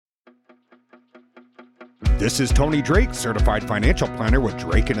This is Tony Drake, Certified Financial Planner with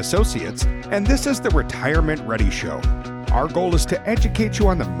Drake & Associates, and this is the Retirement Ready Show. Our goal is to educate you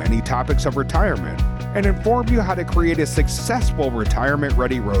on the many topics of retirement and inform you how to create a successful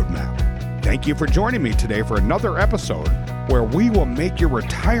retirement-ready roadmap. Thank you for joining me today for another episode where we will make your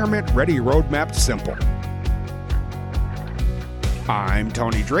retirement-ready roadmap simple. I'm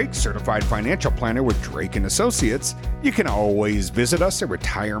Tony Drake, Certified Financial Planner with Drake & Associates. You can always visit us at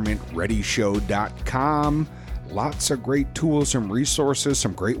retirementreadyshow.com. Lots of great tools and resources,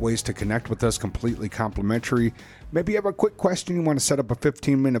 some great ways to connect with us completely complimentary. Maybe you have a quick question, you want to set up a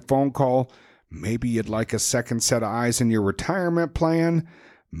 15-minute phone call. Maybe you'd like a second set of eyes in your retirement plan.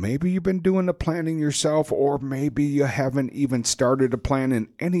 Maybe you've been doing the planning yourself, or maybe you haven't even started a plan. In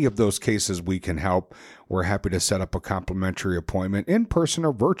any of those cases, we can help. We're happy to set up a complimentary appointment in person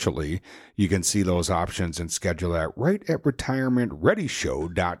or virtually. You can see those options and schedule that right at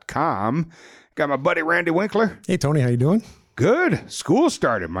retirementreadyshow.com. Got my buddy Randy Winkler. Hey, Tony, how you doing? Good. School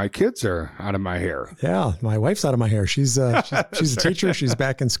started. My kids are out of my hair. Yeah, my wife's out of my hair. She's a teacher. She's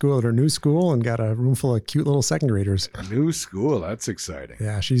back in school at her new school and got a room full of cute little second graders. A new school. That's exciting.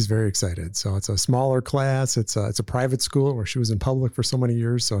 Yeah, she's very excited. So it's a smaller class. It's a private school where she was in public for so many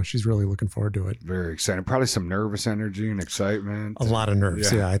years. So she's really looking forward to it. Very exciting. Probably some nervous energy and excitement. A lot of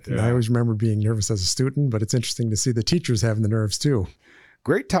nerves. Yeah. I always remember being nervous as a student, but it's interesting to see the teachers having the nerves too.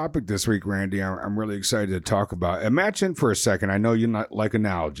 Great topic this week, Randy. I'm really excited to talk about. Imagine for a second, I know you not like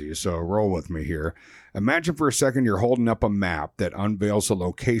analogies, so roll with me here. Imagine for a second you're holding up a map that unveils the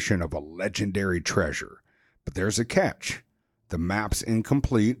location of a legendary treasure. But there's a catch. The map's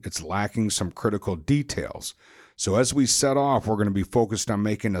incomplete. It's lacking some critical details. So as we set off, we're going to be focused on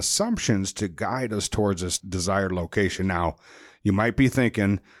making assumptions to guide us towards this desired location. Now, you might be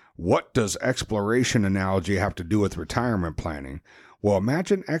thinking, what does exploration analogy have to do with retirement planning? Well,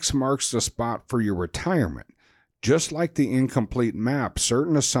 imagine X marks the spot for your retirement. Just like the incomplete map,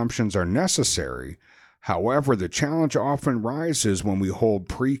 certain assumptions are necessary. However, the challenge often rises when we hold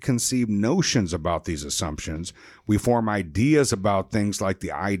preconceived notions about these assumptions. We form ideas about things like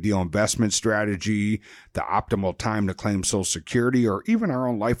the ideal investment strategy, the optimal time to claim Social Security, or even our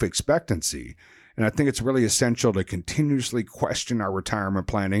own life expectancy. And I think it's really essential to continuously question our retirement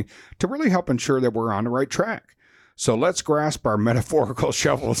planning to really help ensure that we're on the right track. So let's grasp our metaphorical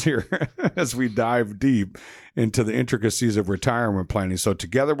shovels here as we dive deep into the intricacies of retirement planning. So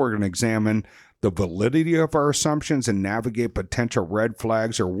together we're going to examine the validity of our assumptions and navigate potential red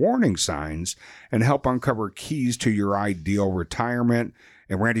flags or warning signs and help uncover keys to your ideal retirement.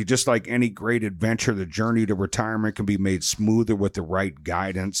 And Randy, just like any great adventure, the journey to retirement can be made smoother with the right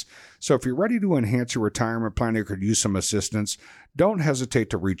guidance. So if you're ready to enhance your retirement planning or could use some assistance, don't hesitate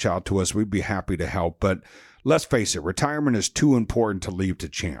to reach out to us. We'd be happy to help. But let's face it, retirement is too important to leave to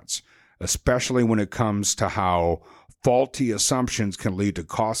chance, especially when it comes to how faulty assumptions can lead to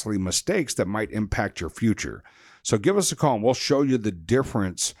costly mistakes that might impact your future. So give us a call and we'll show you the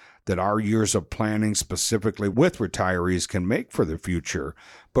difference that our years of planning specifically with retirees can make for the future.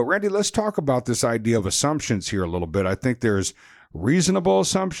 But Randy, let's talk about this idea of assumptions here a little bit. I think there's reasonable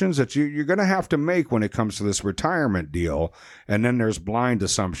assumptions that you're going to have to make when it comes to this retirement deal. And then there's blind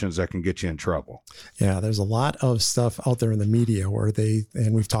assumptions that can get you in trouble. Yeah, there's a lot of stuff out there in the media where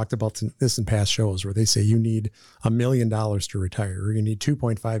and we've talked about this in past shows, where they say you need $1 million to retire, or you need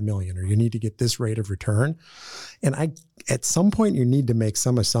 2.5 million, or you need to get this rate of return. And at some point you need to make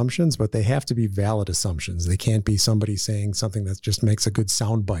some assumptions, but they have to be valid assumptions. They can't be somebody saying something that just makes a good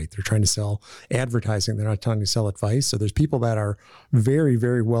sound bite. They're trying to sell advertising. They're not trying to sell advice. So there's people that are very,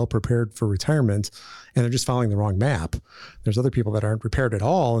 very well prepared for retirement and they're just following the wrong map. There's other people that aren't prepared at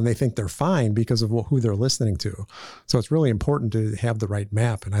all and they think they're fine because of who they're listening to. So it's really important to have the right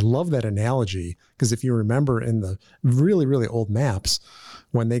map. And I love that analogy because if you remember in the really, really old maps,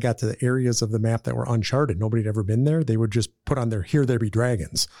 when they got to the areas of the map that were uncharted, nobody had ever been there, they would just put on there, "Here there be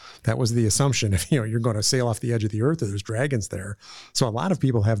dragons." That was the assumption. If you're going to sail off the edge of the earth, there's dragons there. So a lot of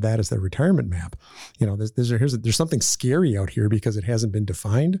people have that as their retirement map. There's something scary out here because it hasn't been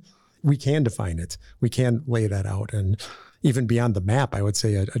defined. We can define it. We can lay that out. And even beyond the map, I would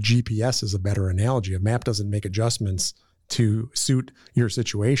say a GPS is a better analogy. A map doesn't make adjustments to suit your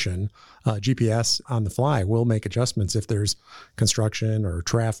situation. GPS on the fly will make adjustments if there's construction or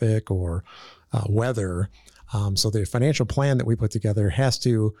traffic or weather. So the financial plan that we put together has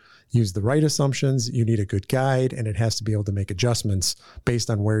to use the right assumptions. You need a good guide, and it has to be able to make adjustments based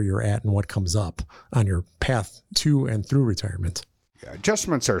on where you're at and what comes up on your path to and through retirement. Yeah,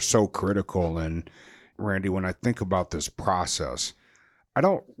 adjustments are so critical. And Randy, when I think about this process, I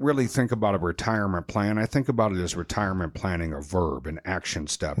don't really think about a retirement plan. I think about it as retirement planning, a verb, an action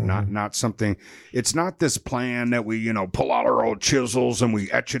step, not something. It's not this plan that we, pull out our old chisels and we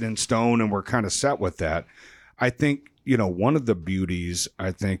etch it in stone and we're kind of set with that. I think, one of the beauties,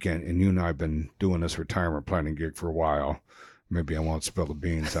 I think, and you and I have been doing this retirement planning gig for a while. Maybe I won't spill the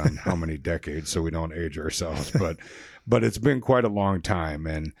beans on how many decades so we don't age ourselves, but it's been quite a long time.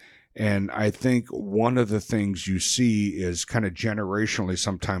 And I think one of the things you see is kind of generationally,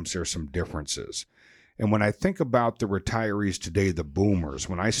 sometimes there's some differences. And when I think about the retirees today, the boomers,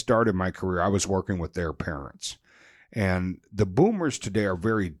 when I started my career, I was working with their parents. And the boomers today are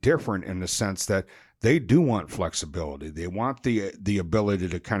very different in the sense that they do want flexibility. They want the ability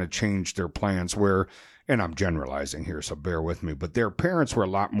to kind of change their plans where, and I'm generalizing here, so bear with me, but their parents were a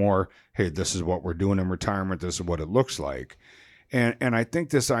lot more, hey, this is what we're doing in retirement. This is what it looks like. And I think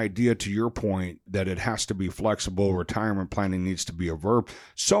this idea, to your point, that it has to be flexible, retirement planning needs to be a verb,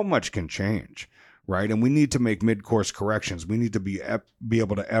 so much can change, right? And we need to make mid-course corrections. We need to be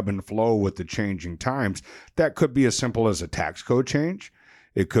able to ebb and flow with the changing times. That could be as simple as a tax code change.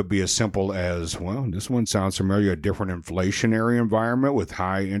 It could be as simple as, well, this one sounds familiar, a different inflationary environment with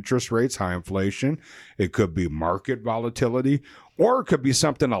high interest rates, high inflation. It could be market volatility, or it could be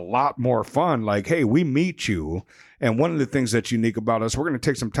something a lot more fun, like, hey, we meet you. And one of the things that's unique about us, we're going to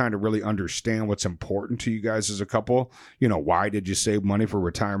take some time to really understand what's important to you guys as a couple. Why did you save money for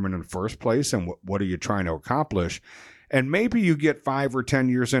retirement in the first place? And what are you trying to accomplish? And maybe you get 5 or 10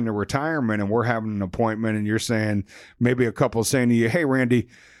 years into retirement and we're having an appointment and you're saying, maybe a couple saying to you, hey, Randy,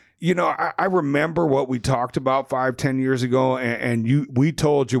 I remember what we talked about 5, 10 years ago, and we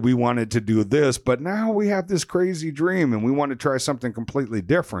told you we wanted to do this, but now we have this crazy dream and we want to try something completely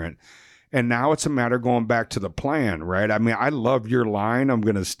different. And now it's a matter of going back to the plan, right? I mean, I love your line. I'm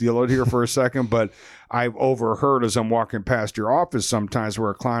going to steal it here for a second, but I've overheard as I'm walking past your office sometimes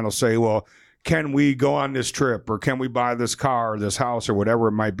where a client will say, well, can we go on this trip, or can we buy this car or this house or whatever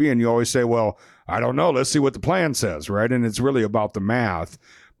it might be? And you always say, well, I don't know. Let's see what the plan says, right? And it's really about the math.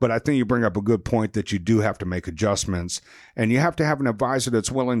 But I think you bring up a good point that you do have to make adjustments, and you have to have an advisor that's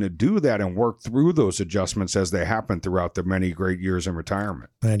willing to do that and work through those adjustments as they happen throughout the many great years in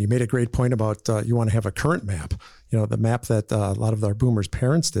retirement. And you made a great point about you want to have a current map. The map that a lot of our boomers'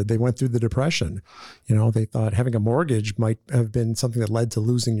 parents did, they went through the Depression. They thought having a mortgage might have been something that led to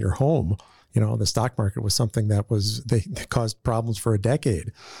losing your home. The stock market was something that they caused problems for a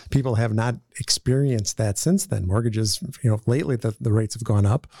decade. People have not experienced that since then. Mortgages, lately the rates have gone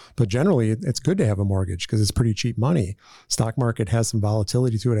up, but generally it's good to have a mortgage because it's pretty cheap money. Stock market has some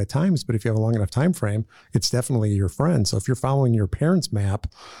volatility to it at times, but if you have a long enough time frame, it's definitely your friend. So if you're following your parents' map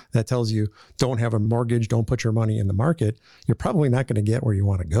that tells you don't have a mortgage, don't put your money in the market, you're probably not going to get where you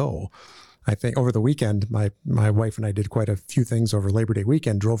want to go. I think over the weekend, my wife and I did quite a few things over Labor Day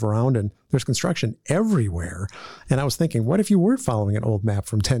weekend, drove around, and there's construction everywhere. And I was thinking, what if you were following an old map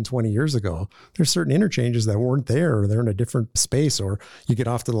from 10, 20 years ago? There's certain interchanges that weren't there, or they're in a different space, or you get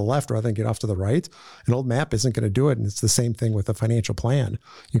off to the left rather than get off to the right. An old map isn't going to do it. And it's the same thing with a financial plan.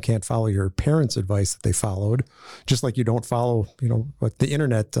 You can't follow your parents' advice that they followed, just like you don't follow, what the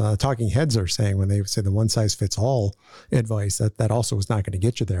internet talking heads are saying when they say the one size fits all advice. That also is not going to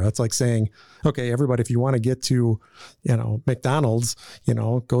get you there. That's like saying, okay, everybody, if you want to get to, McDonald's,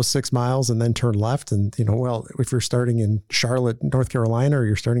 go 6 miles and then turn left. And, well, if you're starting in Charlotte, North Carolina, or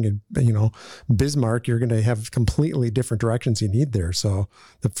you're starting in, Bismarck, you're going to have completely different directions you need there. So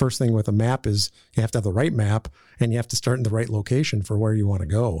the first thing with a map is you have to have the right map, and you have to start in the right location for where you want to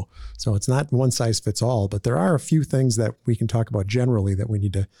go. So it's not one size fits all, but there are a few things that we can talk about generally that we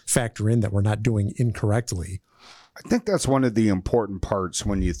need to factor in that we're not doing incorrectly. I think that's one of the important parts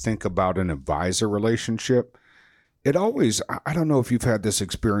when you think about an advisor relationship. It always, I don't know if you've had this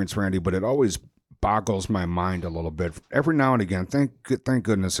experience, Randy, but it always boggles my mind a little bit. Every now and again, thank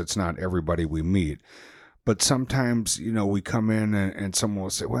goodness it's not everybody we meet. But sometimes, we come in and someone will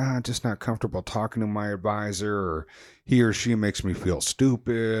say, well, I'm just not comfortable talking to my advisor, or he or she makes me feel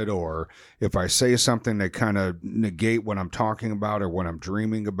stupid, or if I say something, they kind of negate what I'm talking about or what I'm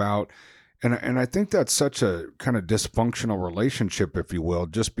dreaming about. And I think that's such a kind of dysfunctional relationship, if you will,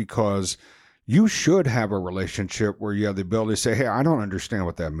 just because you should have a relationship where you have the ability to say, hey, I don't understand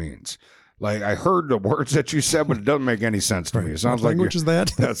what that means. Like, I heard the words that you said, but it doesn't make any sense to me. It sounds what like language is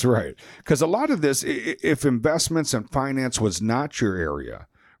that? That's right. Because a lot of this, if investments and finance was not your area,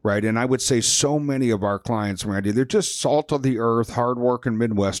 right? And I would say so many of our clients, Randy, they're just salt of the earth, hardworking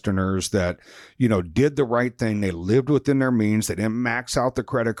Midwesterners that, did the right thing. They lived within their means. They didn't max out the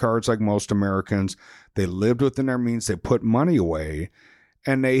credit cards like most Americans. They lived within their means. They put money away.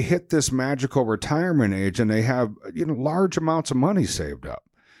 and they hit this magical retirement age and they have, large amounts of money saved up,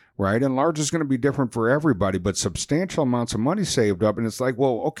 right? And large is going to be different for everybody, but substantial amounts of money saved up. And it's like,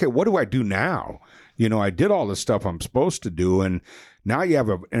 well, okay, what do I do now? I did all the stuff I'm supposed to do. And now you have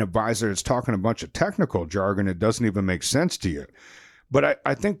an advisor that's talking a bunch of technical jargon that doesn't even make sense to you. But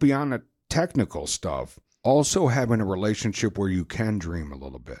I think beyond the technical stuff, also having a relationship where you can dream a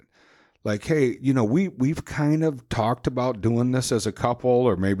little bit. Like, hey, we've kind of talked about doing this as a couple,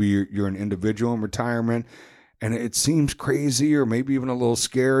 or maybe you're an individual in retirement, and it seems crazy or maybe even a little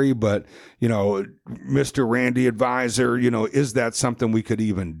scary, but, Mr. Randy advisor, is that something we could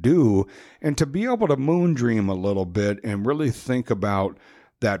even do? And to be able to moon dream a little bit and really think about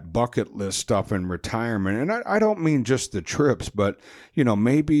that bucket list stuff in retirement. And I don't mean just the trips, but,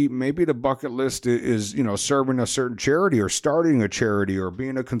 maybe the bucket list is, serving a certain charity or starting a charity or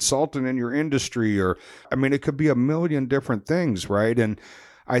being a consultant in your industry, or, it could be a million different things, right? And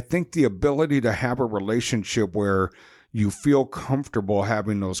I think the ability to have a relationship where you feel comfortable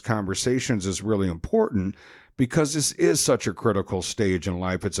having those conversations is really important, because this is such a critical stage in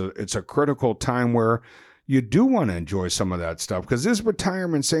life. It's a critical time where you do want to enjoy some of that stuff, because this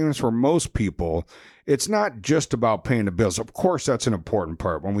retirement savings for most people, it's not just about paying the bills. Of course, that's an important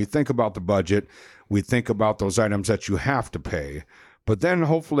part. When we think about the budget, we think about those items that you have to pay. But then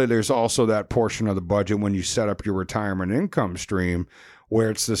hopefully there's also that portion of the budget when you set up your retirement income stream where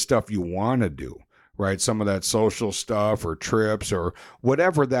it's the stuff you want to do, right? Some of that social stuff or trips or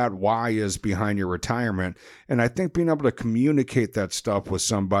whatever that why is behind your retirement. And I think being able to communicate that stuff with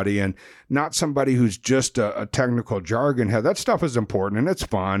somebody, and not somebody who's just a technical jargon head, that stuff is important and it's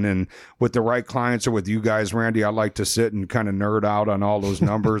fun. And with the right clients or with you guys, Randy, I like to sit and kind of nerd out on all those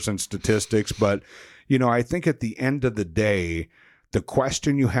numbers and statistics. But, I think at the end of the day, the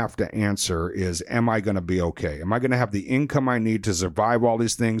question you have to answer is, am I going to be okay? Am I going to have the income I need to survive all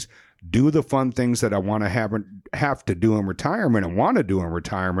these things, do the fun things that I want to have to do in retirement and want to do in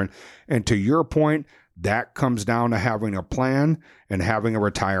retirement? And to your point, that comes down to having a plan and having a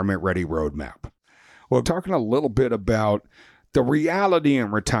retirement-ready roadmap. Well, talking a little bit about the reality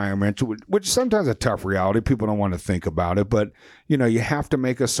in retirement, which is sometimes a tough reality. People don't want to think about it, but, you have to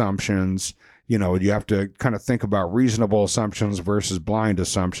make assumptions. You have to kind of think about reasonable assumptions versus blind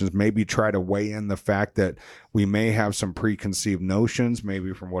assumptions, maybe try to weigh in the fact that we may have some preconceived notions,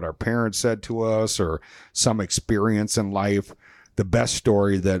 maybe from what our parents said to us or some experience in life. The best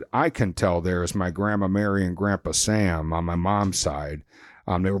story that I can tell there is my Grandma Mary and Grandpa Sam on my mom's side.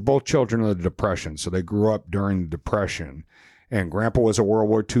 They were both children of the Depression, so they grew up during the Depression. And Grandpa was a World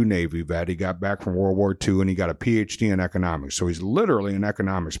War II Navy vet. He got back from World War II and he got a PhD in economics. So he's literally an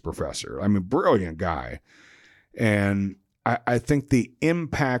economics professor. Brilliant guy. And I think the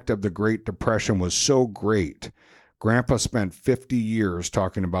impact of the Great Depression was so great. Grandpa spent 50 years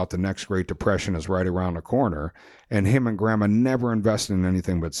talking about the next Great Depression is right around the corner. And him and Grandma never invested in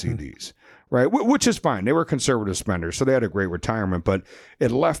anything but CDs. Right, which is fine. They were conservative spenders, so they had a great retirement. But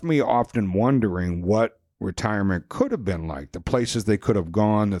it left me often wondering what retirement could have been like, the places they could have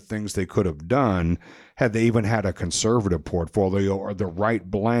gone, the things they could have done, had they even had a conservative portfolio or the right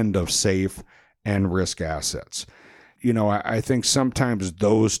blend of safe and risk assets. I think sometimes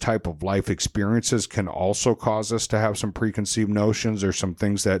those type of life experiences can also cause us to have some preconceived notions or some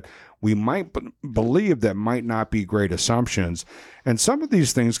things that we might believe that might not be great assumptions. And some of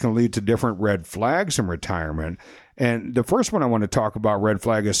these things can lead to different red flags in retirement. And the first one I want to talk about, red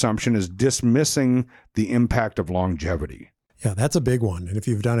flag assumption, is dismissing the impact of longevity. Yeah, that's a big one. And if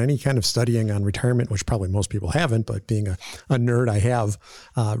you've done any kind of studying on retirement, which probably most people haven't, but being a nerd, I have,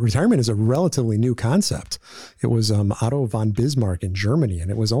 retirement is a relatively new concept. It was Otto von Bismarck in Germany,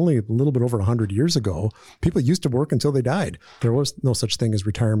 and it was only a little bit over 100 years ago. People used to work until they died. There was no such thing as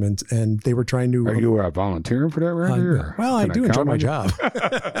retirement, and they were trying to... Are you volunteering for that, Randy? Well, I do enjoy my job.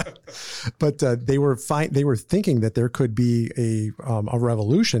 But they were thinking that there could be a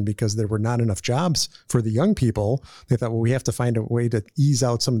revolution because there were not enough jobs for the young people. They thought, well, we have to find a way to ease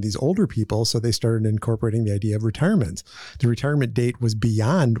out some of these older people. So they started incorporating the idea of retirement. The retirement date was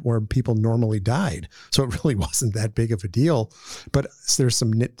beyond where people normally died. So it really wasn't that big of a deal. But there's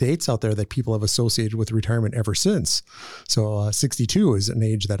some dates out there that people have associated with retirement ever since. So 62 is an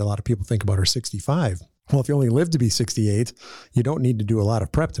age that a lot of people think about, or 65. Well, if you only live to be 68, you don't need to do a lot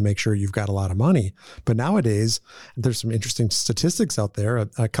of prep to make sure you've got a lot of money. But nowadays, there's some interesting statistics out there.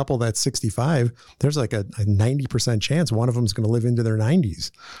 A couple that's 65, there's like a 90% chance one of them is going to live into their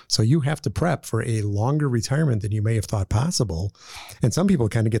 90s. So you have to prep for a longer retirement than you may have thought possible. And some people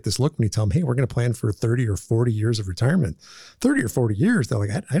kind of get this look when you tell them, hey, we're going to plan for 30 or 40 years of retirement. 30 or 40 years, they're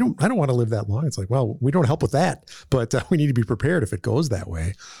like, I don't want to live that long. It's like, well, we don't help with that, but we need to be prepared if it goes that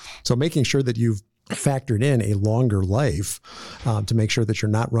way. So making sure that you've factored in a longer life to make sure that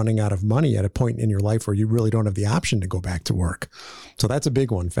you're not running out of money at a point in your life where you really don't have the option to go back to work. So that's a big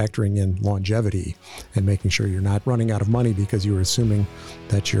one, factoring in longevity and making sure you're not running out of money because you were assuming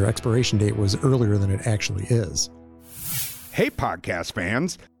that your expiration date was earlier than it actually is. Hey, podcast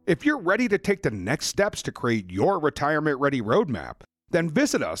fans, if you're ready to take the next steps to create your retirement-ready roadmap, then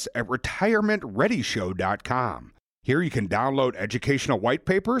visit us at retirementreadyshow.com. Here you can download educational white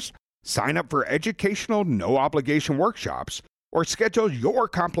papers, sign up for educational no-obligation workshops, or schedule your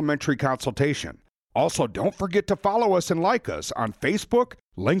complimentary consultation. Also, don't forget to follow us and like us on Facebook,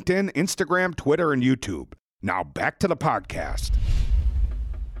 LinkedIn, Instagram, Twitter, and YouTube. Now back to the podcast.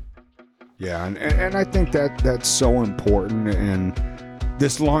 Yeah, and I think that's so important. And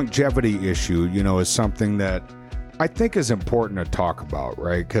this longevity issue, is something that I think is important to talk about,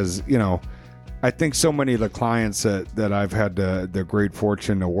 right? Because, I think so many of the clients that I've had the great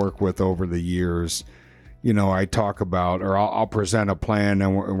fortune to work with over the years, I talk about, or I'll present a plan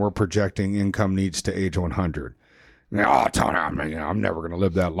and we're projecting income needs to age 100. Oh, Tony, I'm never going to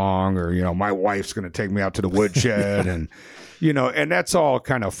live that long, or, my wife's going to take me out to the woodshed and, and that's all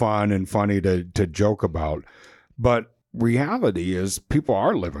kind of fun and funny to joke about. But reality is people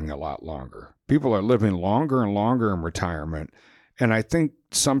are living a lot longer. People are living longer and longer in retirement. And I think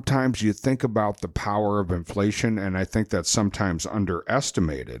sometimes you think about the power of inflation, and I think that's sometimes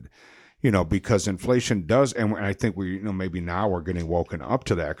underestimated, because inflation does, and I think maybe now we're getting woken up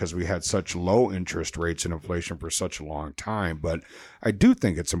to that because we had such low interest rates and inflation for such a long time. But I do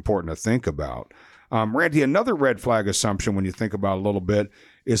think it's important to think about. Randy, another red flag assumption when you think about it a little bit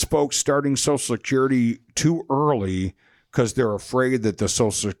is folks starting Social Security too early because they're afraid that the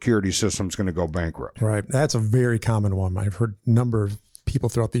Social Security system is going to go bankrupt. Right. That's a very common one. I've heard a number of people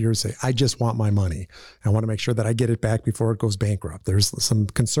throughout the years say, I just want my money. I want to make sure that I get it back before it goes bankrupt. There's some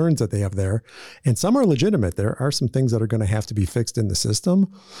concerns that they have there, and some are legitimate. There are some things that are going to have to be fixed in the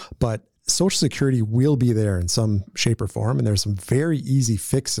system, but Social Security will be there in some shape or form. And there's some very easy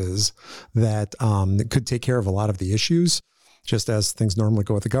fixes that could take care of a lot of the issues. Just as things normally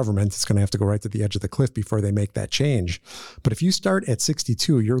go with the government, it's going to have to go right to the edge of the cliff before they make that change. But if you start at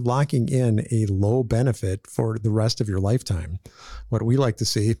 62, you're locking in a low benefit for the rest of your lifetime. What we like to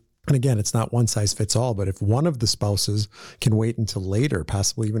see, and again, it's not one size fits all, but if one of the spouses can wait until later,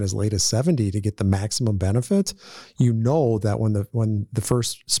 possibly even as late as 70 to get the maximum benefit, that when the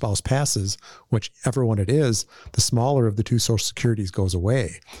first spouse passes, whichever one it is, the smaller of the two Social Securities goes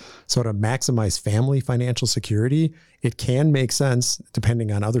away. So to maximize family financial security, it can make sense,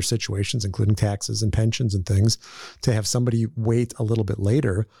 depending on other situations, including taxes and pensions and things, to have somebody wait a little bit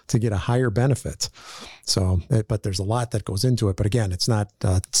later to get a higher benefit. So, but there's a lot that goes into it. But again, it's not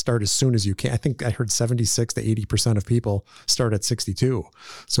start as soon as you can. I think I heard 76 to 80% of people start at 62.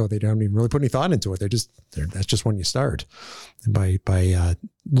 So they don't even really put any thought into it. That's just when you start. And by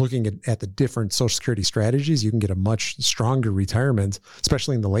looking at the different Social Security strategies, you can get a much stronger retirement,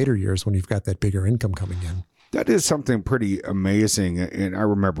 especially in the later years when you've got that bigger income coming in. That is something pretty amazing. And I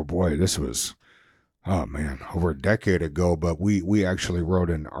remember, this was, over a decade ago, but we actually wrote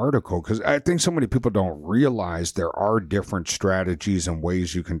an article because I think so many people don't realize there are different strategies and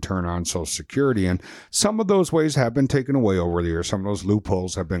ways you can turn on Social Security. And some of those ways have been taken away over the years. Some of those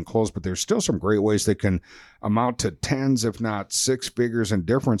loopholes have been closed, but there's still some great ways that can amount to tens, if not six figures in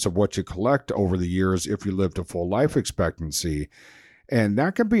difference of what you collect over the years if you lived a full life expectancy. And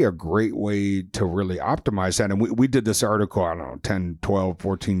that can be a great way to really optimize that. And we did this article, 10, 12,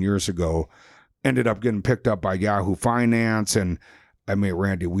 14 years ago, ended up getting picked up by Yahoo Finance. And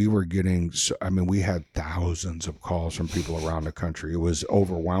Randy, we had thousands of calls from people around the country. It was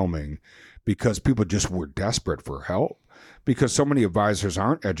overwhelming because people just were desperate for help because so many advisors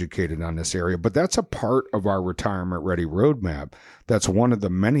aren't educated on this area. But that's a part of our retirement ready roadmap. That's one of the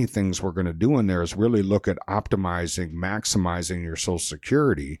many things we're going to do in there is really look at optimizing, maximizing your Social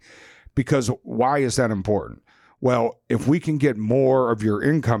Security. Because why is that important? Well, if we can get more of your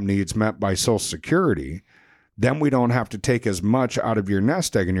income needs met by Social Security, then we don't have to take as much out of your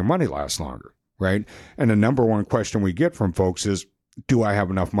nest egg and your money lasts longer, right? And the number one question we get from folks is, do I have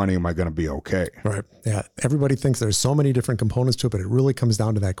enough money? Am I going to be okay? Right. Yeah. Everybody thinks there's so many different components to it, but it really comes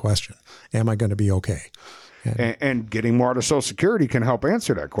down to that question. Am I going to be okay? And getting more out of Social Security can help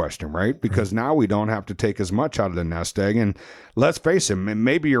answer that question, right? Because now we don't have to take as much out of the nest egg. And let's face it,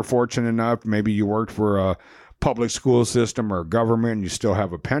 maybe you're fortunate enough, maybe you worked for a public school system or government and you still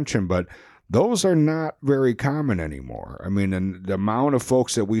have a pension, but those are not very common anymore. I mean, and the amount of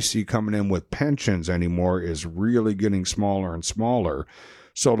folks that we see coming in with pensions anymore is really getting smaller and smaller.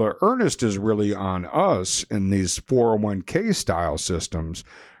 So the earnest is really on us in these 401k style systems.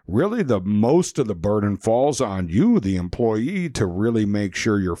 Really, the most of the burden falls on you, the employee, to really make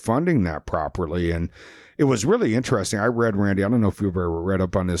sure you're funding that properly. And it was really interesting. I read, Randy, I don't know if you've ever read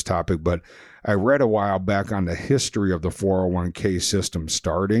up on this topic, but I read a while back on the history of the 401k system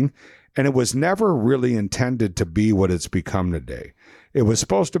starting, and it was never really intended to be what it's become today. It was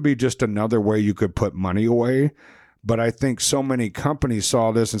supposed to be just another way you could put money away, but I think so many companies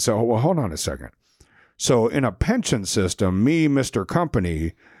saw this and said, oh, well, hold on a second. So in a pension system, me, Mr.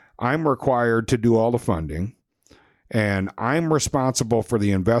 Company, I'm required to do all the funding, and I'm responsible for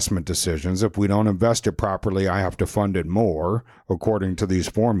the investment decisions. If we don't invest it properly, I have to fund it more according to these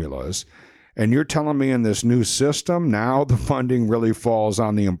formulas. And you're telling me in this new system, now the funding really falls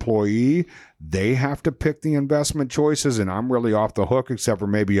on the employee. They have to pick the investment choices, and I'm really off the hook except for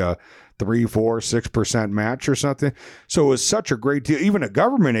maybe a 3, 4, 6% match or something. So it was such a great deal. Even the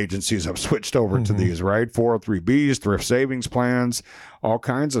government agencies have switched over to these, right? 403Bs, thrift savings plans, all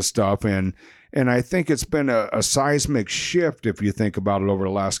kinds of stuff. And I think it's been a seismic shift, if you think about it, over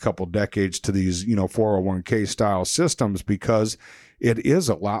the last couple of decades to these, 401k style systems, because it is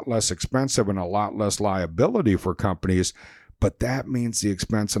a lot less expensive and a lot less liability for companies. But that means the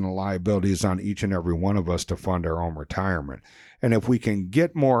expense and the liability is on each and every one of us to fund our own retirement. And if we can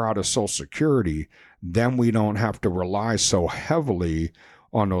get more out of Social Security, then we don't have to rely so heavily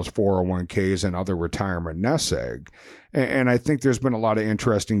on those 401ks and other retirement nest egg. And I think there's been a lot of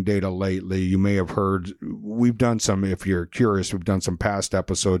interesting data lately. You may have heard, we've done some, if you're curious, we've done some past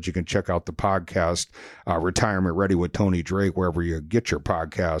episodes. You can check out the podcast, Retirement Ready with Tony Drake, wherever you get your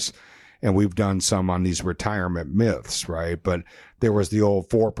podcasts. And we've done some on these retirement myths, right? But there was the old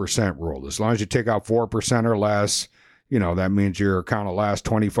 4% rule. As long as you take out 4% or less, that means your kind of last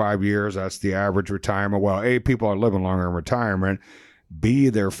 25 years, that's the average retirement. Well, A, people are living longer in retirement. B,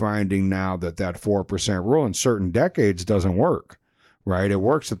 they're finding now that 4% rule in certain decades doesn't work, right? It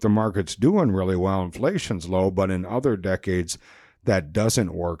works if the market's doing really well, inflation's low, but in other decades, that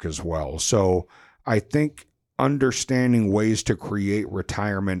doesn't work as well. So I think understanding ways to create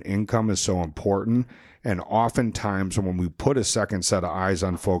retirement income is so important. And oftentimes when we put a second set of eyes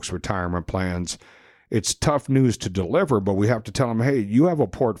on folks' retirement plans, it's tough news to deliver, but we have to tell them, hey, you have a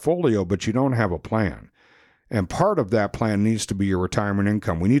portfolio, but you don't have a plan. And part of that plan needs to be your retirement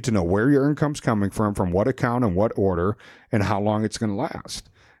income. We need to know where your income's coming from what account and what order, and how long it's going to last.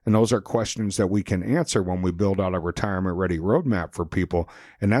 And those are questions that we can answer when we build out a retirement-ready roadmap for people,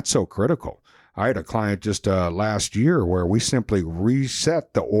 and that's so critical. I had a client just last year where we simply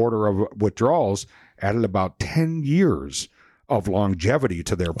reset the order of withdrawals, added about 10 years of longevity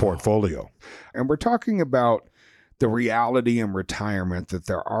to their portfolio. And we're talking about the reality in retirement that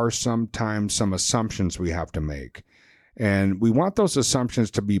there are sometimes some assumptions we have to make. And we want those assumptions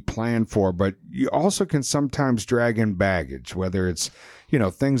to be planned for, but you also can sometimes drag in baggage, whether it's,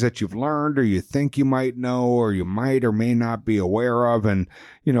 things that you've learned or you think you might know or you might or may not be aware of. And,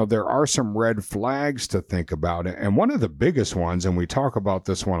 there are some red flags to think about. And one of the biggest ones, and we talk about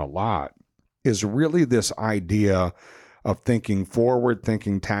this one a lot, is really this idea of thinking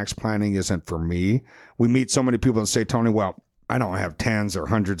forward-thinking tax planning isn't for me. We meet so many people that say, Tony, well, I don't have tens or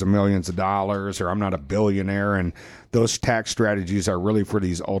hundreds of millions of dollars, or I'm not a billionaire, and those tax strategies are really for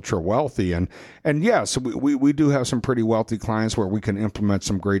these ultra wealthy. And yes, we do have some pretty wealthy clients where we can implement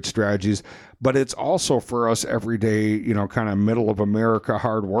some great strategies, but it's also for us everyday, kind of middle of America,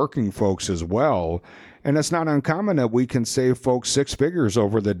 hardworking folks as well. And it's not uncommon that we can save folks 6 figures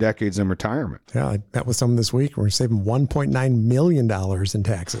over the decades in retirement. Yeah, I met with some this week. We're saving $1.9 million in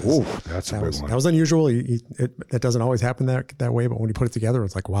taxes. Oh, that's a big one. That was unusual. It doesn't always happen that way, but when you put it together,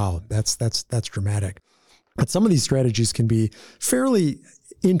 it's like, wow, that's dramatic. But some of these strategies can be fairly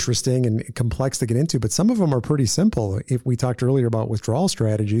interesting and complex to get into, but some of them are pretty simple. If we talked earlier about withdrawal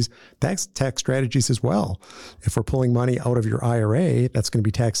strategies, tax strategies as well. If we're pulling money out of your IRA, that's going to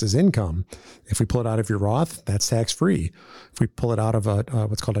be taxed as income. If we pull it out of your Roth, that's tax-free. If we pull it out of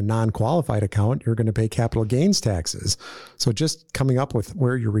what's called a non-qualified account, you're going to pay capital gains taxes. So just coming up with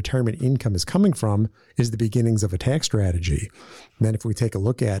where your retirement income is coming from is the beginnings of a tax strategy. And then if we take a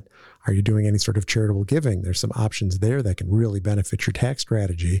look at Are you doing any sort of charitable giving? There's some options there that can really benefit your tax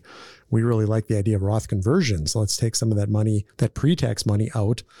strategy. We really like the idea of Roth conversions. Let's take some of that money, that pre-tax money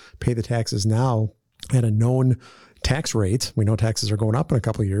out, pay the taxes now at a known tax rate. We know taxes are going up in a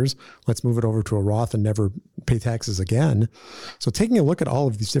couple of years. Let's move it over to a Roth and never pay taxes again. So taking a look at all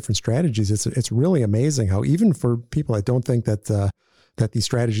of these different strategies, it's really amazing how even for people that don't think that that these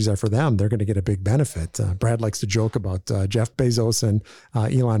strategies are for them, they're going to get a big benefit. Brad likes to joke about Jeff Bezos and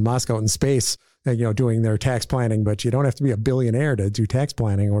Elon Musk out in space, doing their tax planning, but you don't have to be a billionaire to do tax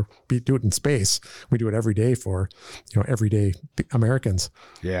planning or do it in space. We do it every day for, everyday Americans.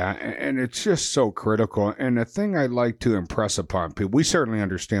 Yeah. And it's just so critical. And the thing I like to impress upon people, we certainly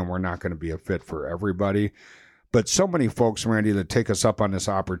understand we're not going to be a fit for everybody, but so many folks, Randy, that take us up on this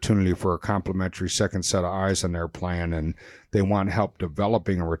opportunity for a complimentary second set of eyes on their plan, and they want help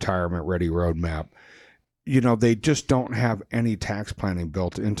developing a retirement-ready roadmap. They just don't have any tax planning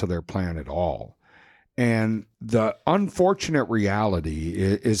built into their plan at all. And the unfortunate reality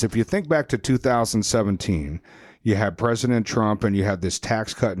is if you think back to 2017, you had President Trump and you had this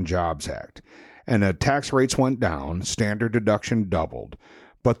Tax Cut and Jobs Act, and the tax rates went down, standard deduction doubled.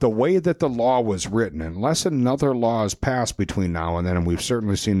 But the way that the law was written, unless another law is passed between now and then, and we've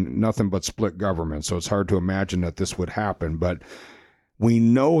certainly seen nothing but split government, so it's hard to imagine that this would happen, but we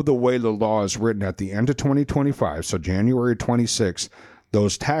know the way the law is written at the end of 2025, so January 26th,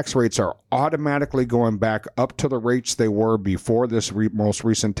 those tax rates are automatically going back up to the rates they were before this most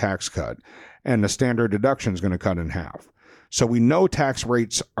recent tax cut, and the standard deduction is going to cut in half. So we know tax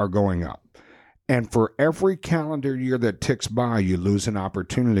rates are going up. And for every calendar year that ticks by, you lose an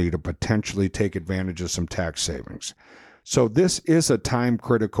opportunity to potentially take advantage of some tax savings. So this is a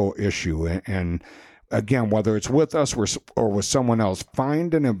time-critical issue. And again, whether it's with us or with someone else,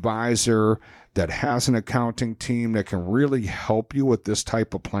 find an advisor that has an accounting team that can really help you with this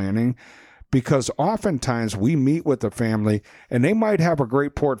type of planning. Because oftentimes we meet with a family and they might have a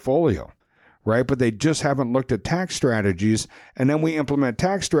great portfolio, right? But they just haven't looked at tax strategies. And then we implement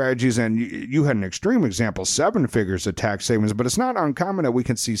tax strategies, and you had an extreme example, 7 figures of tax savings, but it's not uncommon that we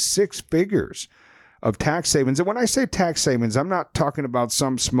can see 6 figures of tax savings. And when I say tax savings, I'm not talking about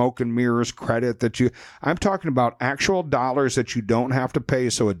some smoke and mirrors credit I'm talking about actual dollars that you don't have to pay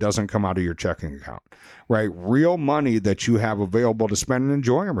so it doesn't come out of your checking account, right? Real money that you have available to spend and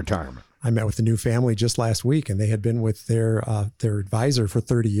enjoy in retirement. I met with a new family just last week, and they had been with their advisor for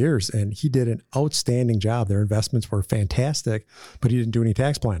 30 years, and he did an outstanding job. Their investments were fantastic, but he didn't do any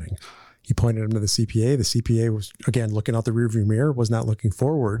tax planning. He pointed them to the CPA. The CPA was, again, looking out the rearview mirror, was not looking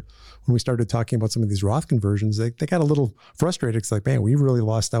forward. When we started talking about some of these Roth conversions, they got a little frustrated. It's like, man, we really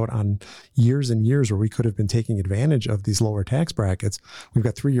lost out on years and years where we could have been taking advantage of these lower tax brackets. We've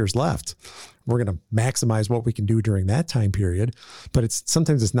got 3 years left. We're going to maximize what we can do during that time period. But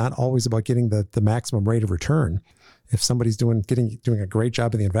sometimes it's not always about getting the maximum rate of return. If somebody's doing a great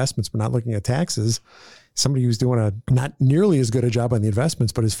job in the investments but not looking at taxes, somebody who's doing a not nearly as good a job on the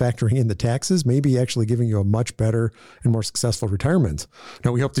investments but is factoring in the taxes may be actually giving you a much better and more successful retirement.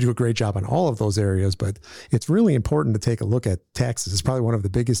 Now, we hope to do a great job on all of those areas, but it's really important to take a look at taxes. It's probably one of the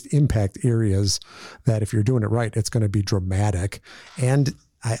biggest impact areas that if you're doing it right, it's going to be dramatic. And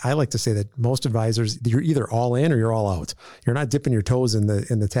I like to say that most advisors, you're either all in or you're all out. You're not dipping your toes in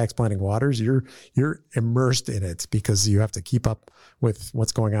the tax planning waters. You're immersed in it because you have to keep up with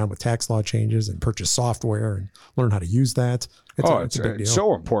what's going on with tax law changes and purchase software and learn how to use that. It's a big deal. It's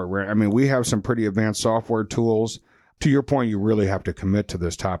so important. I mean, we have some pretty advanced software tools. To your point, you really have to commit to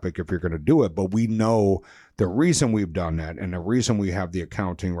this topic if you're going to do it. But we know the reason we've done that and the reason we have the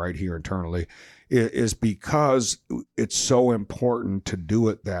accounting right here internally is because it's so important to do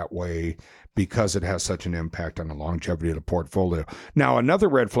it that way because it has such an impact on the longevity of the portfolio. Now, another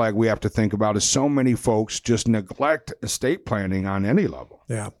red flag we have to think about is so many folks just neglect estate planning on any level.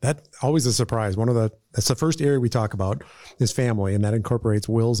 Yeah, that always a surprise. That's the first area we talk about is family, and that incorporates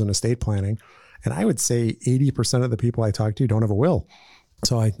wills and estate planning. And I would say 80% of the people I talk to don't have a will.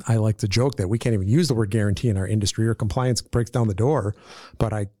 So I like to joke that we can't even use the word guarantee in our industry, or compliance breaks down the door,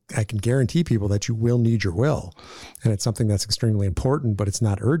 but I can guarantee people that you will need your will. And it's something that's extremely important, but it's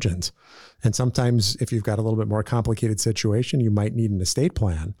not urgent. And sometimes if you've got a little bit more complicated situation, you might need an estate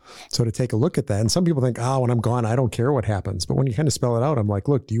plan. So to take a look at that, and some people think, when I'm gone, I don't care what happens. But when you kind of spell it out, I'm like,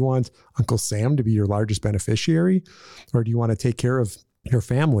 look, do you want Uncle Sam to be your largest beneficiary? Or do you want to take care of your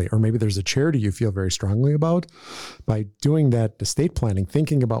family, or maybe there's a charity you feel very strongly about. By doing that estate planning,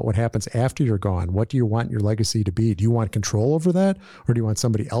 thinking about what happens after you're gone, what do you want your legacy to be? Do you want control over that, or do you want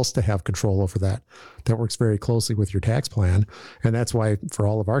somebody else to have control over that? That works very closely with your tax plan. And that's why for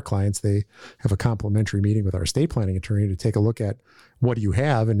all of our clients, they have a complimentary meeting with our estate planning attorney to take a look at what do you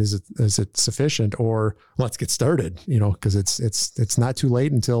have, and is it sufficient, or let's get started, because it's not too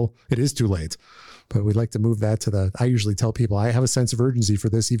late until it is too late. But we'd like to move that I usually tell people I have a sense of urgency for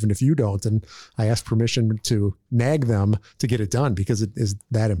this, even if you don't. And I ask permission to nag them to get it done because it is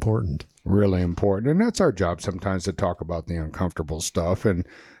that important. Really important. And that's our job sometimes, to talk about the uncomfortable stuff. And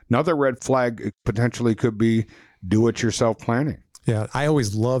another red flag potentially could be do-it-yourself planning. Yeah, I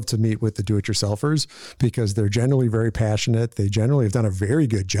always love to meet with the do-it-yourselfers because they're generally very passionate. They generally have done a very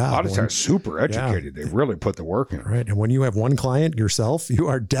good job. A lot of times super educated. Yeah. They really put the work in. Right. And when you have one client yourself, you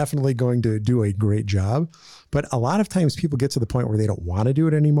are definitely going to do a great job. But a lot of times people get to the point where they don't want to do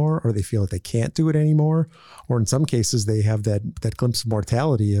it anymore, or they feel like they can't do it anymore. Or in some cases, they have that glimpse of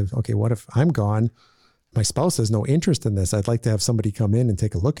mortality of, okay, what if I'm gone? My spouse has no interest in this. I'd like to have somebody come in and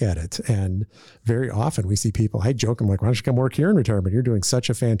take a look at it. And very often we see people, I joke, I'm like, why don't you come work here in retirement? You're doing such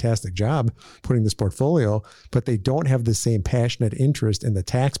a fantastic job putting this portfolio, but they don't have the same passionate interest in the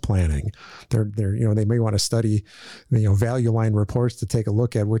tax planning. They're they may want to study, value line reports to take a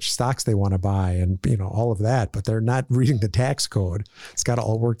look at which stocks they want to buy and, all of that, but they're not reading the tax code. It's got to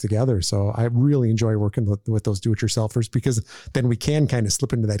all work together. So I really enjoy working with those do-it-yourselfers, because then we can kind of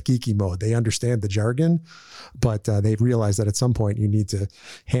slip into that geeky mode. They understand the jargon, but they realize that at some point you need to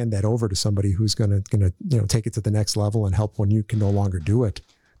hand that over to somebody who's going to take it to the next level and help when you can no longer do it.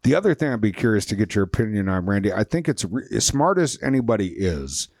 The other thing I'd be curious to get your opinion on, Randy, I think it's as smart as anybody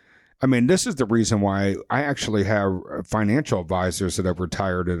is. I mean, this is the reason why I actually have financial advisors that have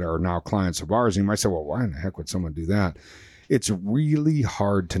retired and are now clients of ours. You might say, well, why in the heck would someone do that? It's really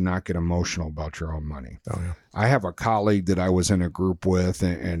hard to not get emotional about your own money. Oh, yeah. I have a colleague that I was in a group with,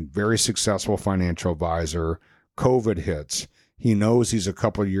 and very successful financial advisor. COVID hits. He knows he's a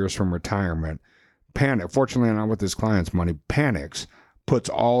couple of years from retirement. Fortunately not with his clients' money, panics, puts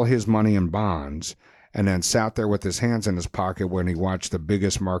all his money in bonds, and then sat there with his hands in his pocket when he watched the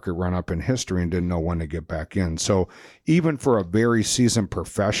biggest market run up in history and didn't know when to get back in. So even for a very seasoned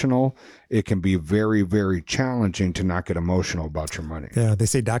professional, it can be very, very challenging to not get emotional about your money. Yeah, they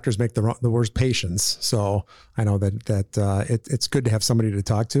say doctors make the worst patients. So I know that it's good to have somebody to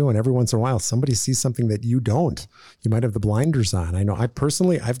talk to, and every once in a while, somebody sees something that you don't. You might have the blinders on. I know I've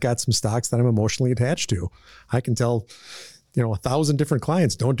got some stocks that I'm emotionally attached to. I can tell 1,000 different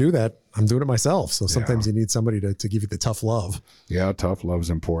clients don't do that. I'm doing it myself. So sometimes you need somebody to give you the tough love. Yeah, tough love is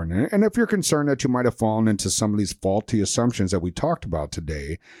important. And if you're concerned that you might have fallen into some of these faulty assumptions that we talked about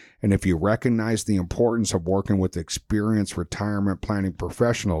today, and if you recognize the importance of working with experienced retirement planning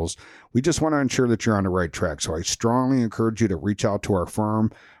professionals, we just want to ensure that you're on the right track. So I strongly encourage you to reach out to our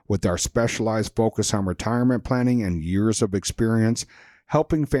firm with our specialized focus on retirement planning and years of experience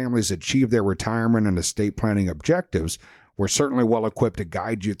helping families achieve their retirement and estate planning objectives. We're certainly well equipped to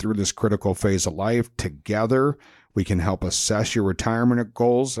guide you through this critical phase of life. Together, we can help assess your retirement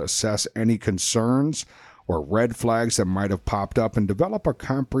goals, assess any concerns or red flags that might have popped up, and develop a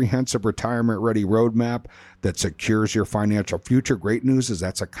comprehensive retirement-ready roadmap that secures your financial future. Great news is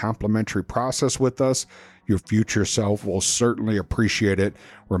that's a complimentary process with us. Your future self will certainly appreciate it.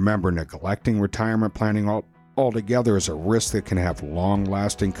 Remember, neglecting retirement planning altogether is a risk that can have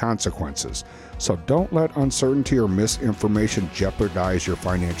long-lasting consequences. So don't let uncertainty or misinformation jeopardize your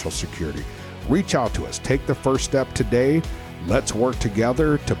financial security. Reach out to us. Take the first step today. Let's work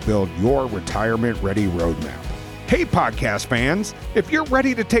together to build your retirement-ready roadmap. Hey, podcast fans, if you're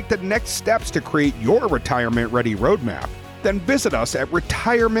ready to take the next steps to create your retirement-ready roadmap, then visit us at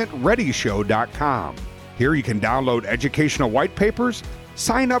retirementreadyshow.com. Here you can download educational white papers,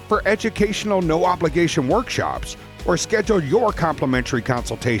 sign up for educational no-obligation workshops, or schedule your complimentary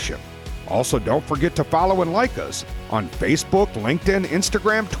consultation. Also, don't forget to follow and like us on Facebook, LinkedIn,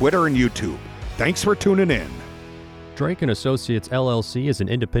 Instagram, Twitter, and YouTube. Thanks for tuning in. Drake & Associates LLC is an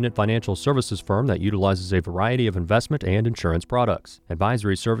independent financial services firm that utilizes a variety of investment and insurance products.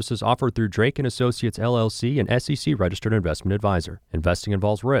 Advisory services offered through Drake & Associates LLC, an SEC-registered investment advisor. Investing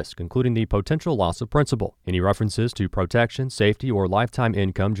involves risk, including the potential loss of principal. Any references to protection, safety, or lifetime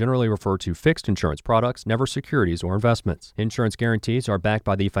income generally refer to fixed insurance products, never securities or investments. Insurance guarantees are backed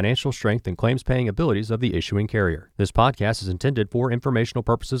by the financial strength and claims-paying abilities of the issuing carrier. This podcast is intended for informational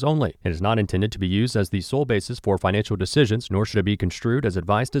purposes only and is not intended to be used as the sole basis for financial financial decisions, nor should it be construed as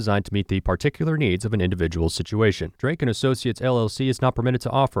advice designed to meet the particular needs of an individual's situation. Drake & Associates LLC is not permitted to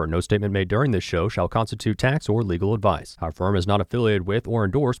offer. No statement made during this show shall constitute tax or legal advice. Our firm is not affiliated with or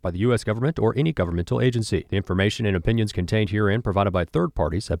endorsed by the U.S. government or any governmental agency. The information and opinions contained herein provided by third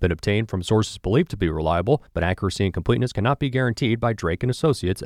parties have been obtained from sources believed to be reliable, but accuracy and completeness cannot be guaranteed by Drake & Associates